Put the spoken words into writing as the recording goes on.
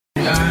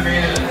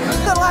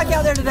What's it like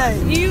out there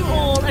today? You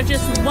all are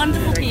just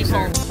wonderful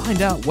people.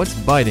 Find out what's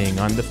biting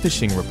on the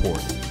Fishing Report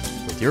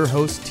with your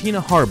host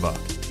Tina Harbuck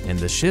and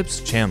the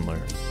ship's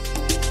Chandler.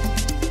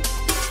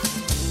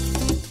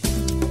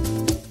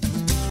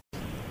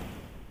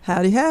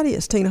 Howdy, howdy.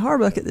 It's Tina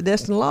Harbuck at the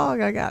Destin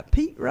log. I got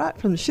Pete Wright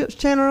from the ship's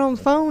Chandler on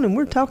the phone, and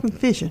we're talking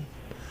fishing.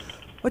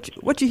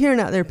 What you hearing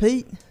out there,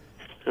 Pete?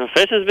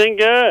 Fishing's been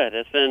good.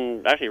 It's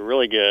been actually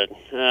really good.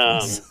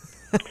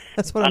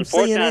 That's what I'm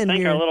seeing in here. Unfortunately, I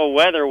think our little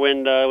weather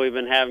window we've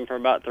been having for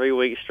about 3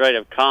 weeks straight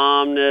of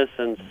calmness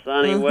and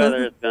sunny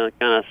weather is going to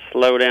kind of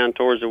slow down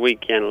towards the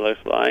weekend, it looks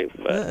like.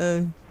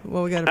 But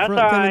well, we got a that's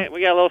front all coming. right.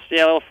 We got a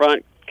little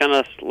front, kind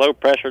of low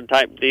pressure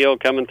type deal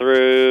coming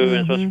through. And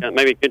it's supposed to,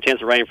 maybe a good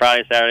chance of rain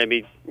Friday, Saturday,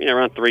 maybe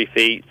around 3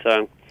 feet.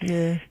 So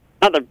yeah,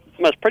 not the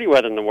most pretty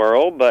weather in the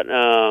world, but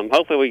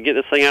hopefully we can get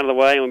this thing out of the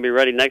way and we'll be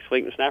ready next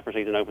week when snapper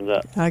season opens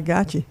up. I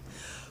got you.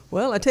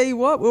 Well, I tell you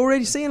what, we're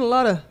already seeing a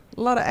lot of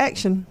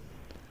action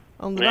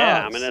on the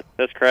docks. I mean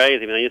that's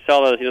crazy. I mean, you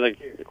saw those.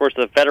 Of course,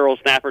 the federal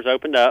snappers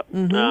opened up for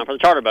the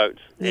charter boats,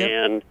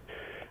 and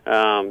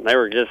they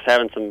were just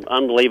having some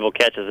unbelievable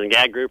catches, and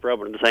gag grouper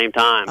opened at the same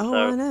time. Oh, so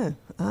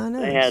I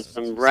know. They had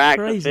some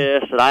racks of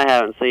fish that I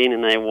haven't seen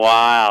in a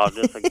while.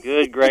 Just a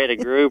good grade of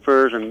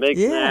groupers and big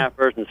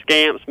snappers and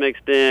scamps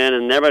mixed in,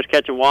 and everybody's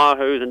catching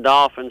wahoos and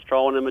dolphins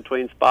trolling in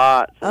between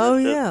spots. Oh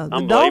yeah,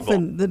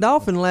 the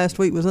dolphin last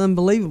week was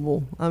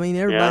unbelievable. I mean,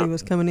 everybody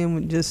was coming in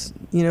with just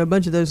a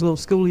bunch of those little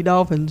schooly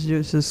dolphins,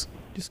 just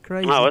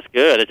crazy. Oh, it's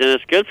good.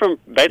 It's good from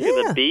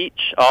basically the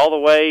beach all the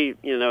way,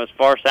 as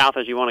far south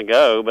as you want to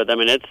go. But, I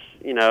mean, it's,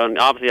 and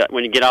obviously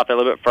when you get off there a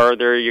little bit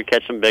further, you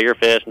catch some bigger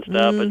fish and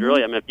stuff. But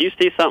really, I mean, if you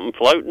see something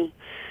floating,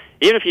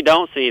 even if you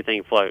don't see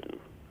anything floating,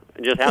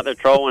 just out there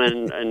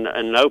trolling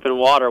in open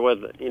water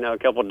with, a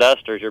couple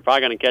dusters, you're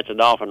probably going to catch a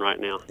dolphin right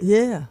now.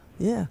 Yeah.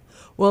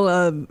 Well,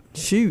 the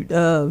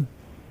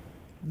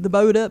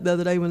boat up the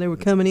other day when they were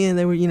coming in,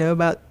 they were,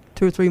 about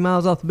 2 or 3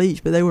 miles off the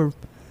beach, but they were,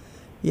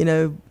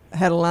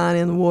 had a line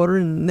in the water,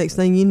 and next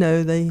thing you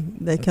know,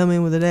 they come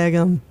in with a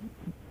daggum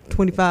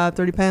 25,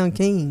 30-pound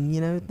king.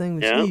 The thing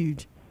was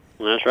huge.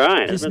 That's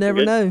right. Just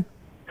never know.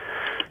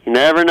 You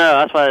never know.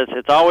 That's why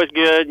it's always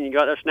good. And you go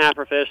out there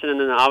snapper fishing,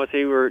 and then obviously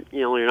you're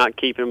not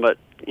keeping but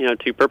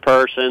 2 per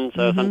person.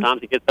 So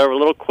sometimes it gets over a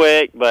little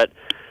quick, but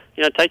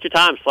take your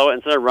time, slow it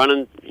instead of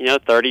running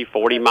 30,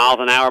 40 miles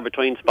an hour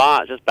between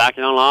spots. Just back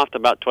it on off to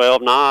about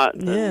 12 knots,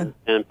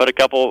 and put a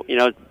couple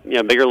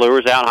bigger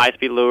lures out, high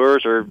speed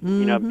lures, or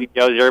big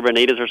Josie or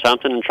Bonitas or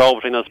something, and troll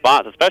between those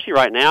spots. Especially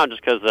right now,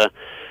 just because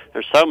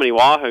there's so many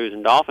wahoos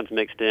and dolphins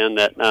mixed in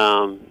that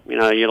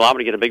you're liable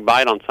to get a big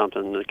bite on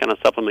something to kind of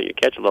supplement your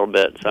catch a little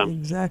bit. So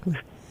exactly.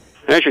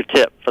 There's your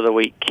tip for the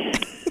week.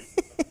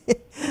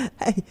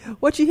 Hey,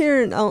 what you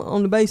hearing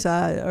on the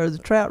bayside? Are the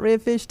trout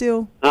redfish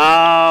still?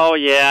 Oh,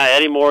 yeah.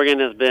 Eddie Morgan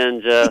has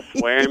been just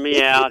wearing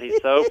me out. He's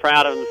so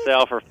proud of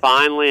himself for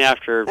finally,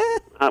 after,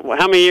 how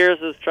many years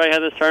has Trey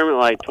had this tournament?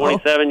 Like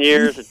 27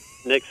 years at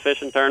Nick's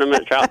fishing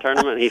tournament, trout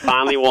tournament. He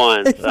finally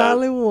won. He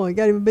finally won.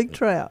 Got him a big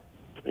trout.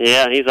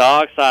 Yeah, he's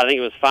all excited. I think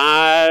it was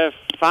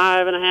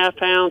 5.5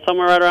 pounds,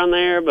 somewhere right around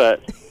there, but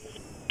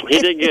he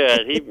did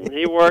good.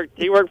 He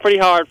worked pretty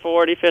hard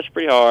for it. He fished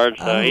pretty hard,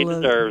 so he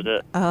deserves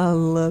it. I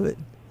love it.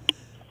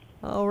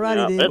 All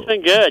righty, It's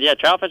been good. Yeah,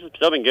 trout fishing's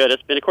still been good.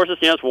 It's been, of course,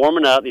 it's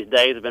warming up. These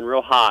days have been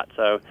real hot,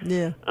 so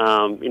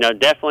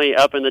definitely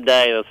up in the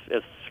day,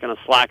 it's going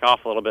to slack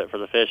off a little bit for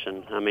the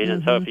fishing. I mean,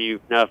 and so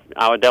if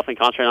I would definitely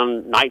concentrate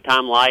on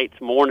nighttime lights,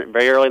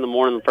 very early in the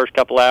morning, the first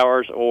couple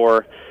hours,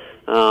 or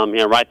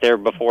right there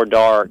before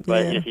dark.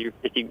 But if you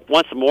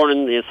once the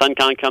morning the sun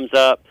kind of comes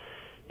up,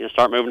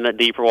 start moving that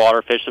deeper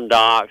water, fish some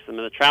docks. I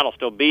mean, the trout will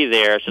still be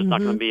there. It's just not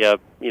going to be a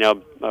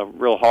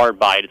real hard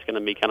bite. It's going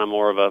to be kind of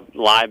more of a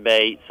live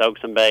bait, soak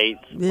some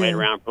baits, wait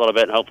around for a little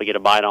bit, and hopefully get a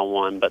bite on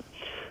one. But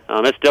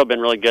it's still been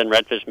really good, and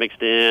redfish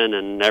mixed in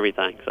and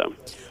everything. So,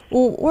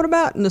 well, what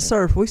about in the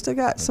surf? We still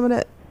got some of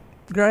that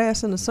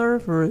grass in the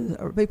surf, or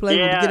are people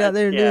able to get out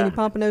there and do any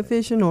pompano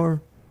fishing?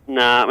 Or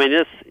no, I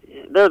mean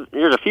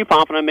there's a few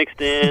pompano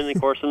mixed in, and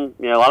of course, a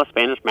lot of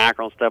Spanish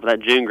mackerel and stuff. But that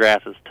June grass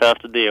is tough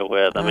to deal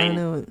with. I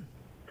know it.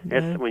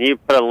 It's when you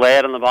put a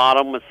lead on the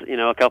bottom with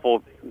a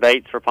couple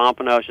baits for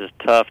pompano, it's just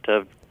tough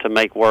to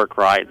make work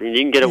right. And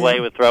you can get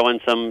away with throwing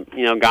some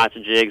gotcha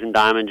jigs and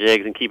diamond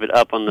jigs and keep it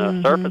up on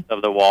the surface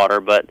of the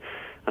water, but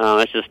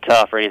it's just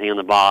tough for anything on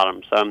the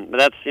bottom. So, but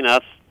that's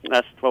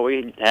what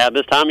we have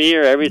this time of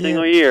year every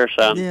single year.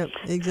 So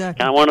exactly.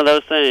 Kind of one of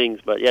those things.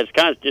 But it's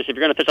kind of just if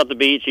you're going to fish off the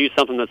beach, use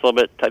something that's a little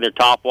bit either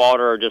top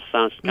water or just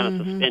kind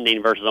of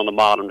suspending versus on the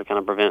bottom to kind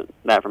of prevent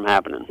that from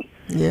happening.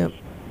 Yep.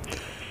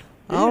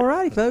 All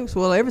righty, folks.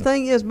 Well,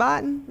 everything is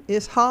biting.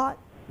 It's hot.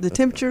 The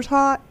temperature's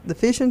hot. The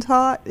fishing's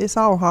hot. It's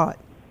all hot.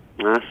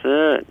 That's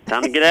it.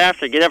 Time to get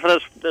after it. Get after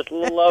this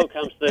little low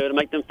comes through to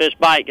make them fish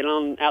bite. Get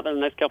on out there the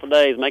next couple of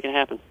days. Make it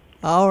happen.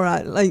 All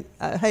right.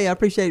 Hey, I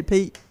appreciate it,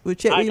 Pete. We'll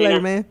chat with you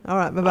later, man. All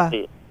right.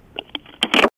 Bye-bye.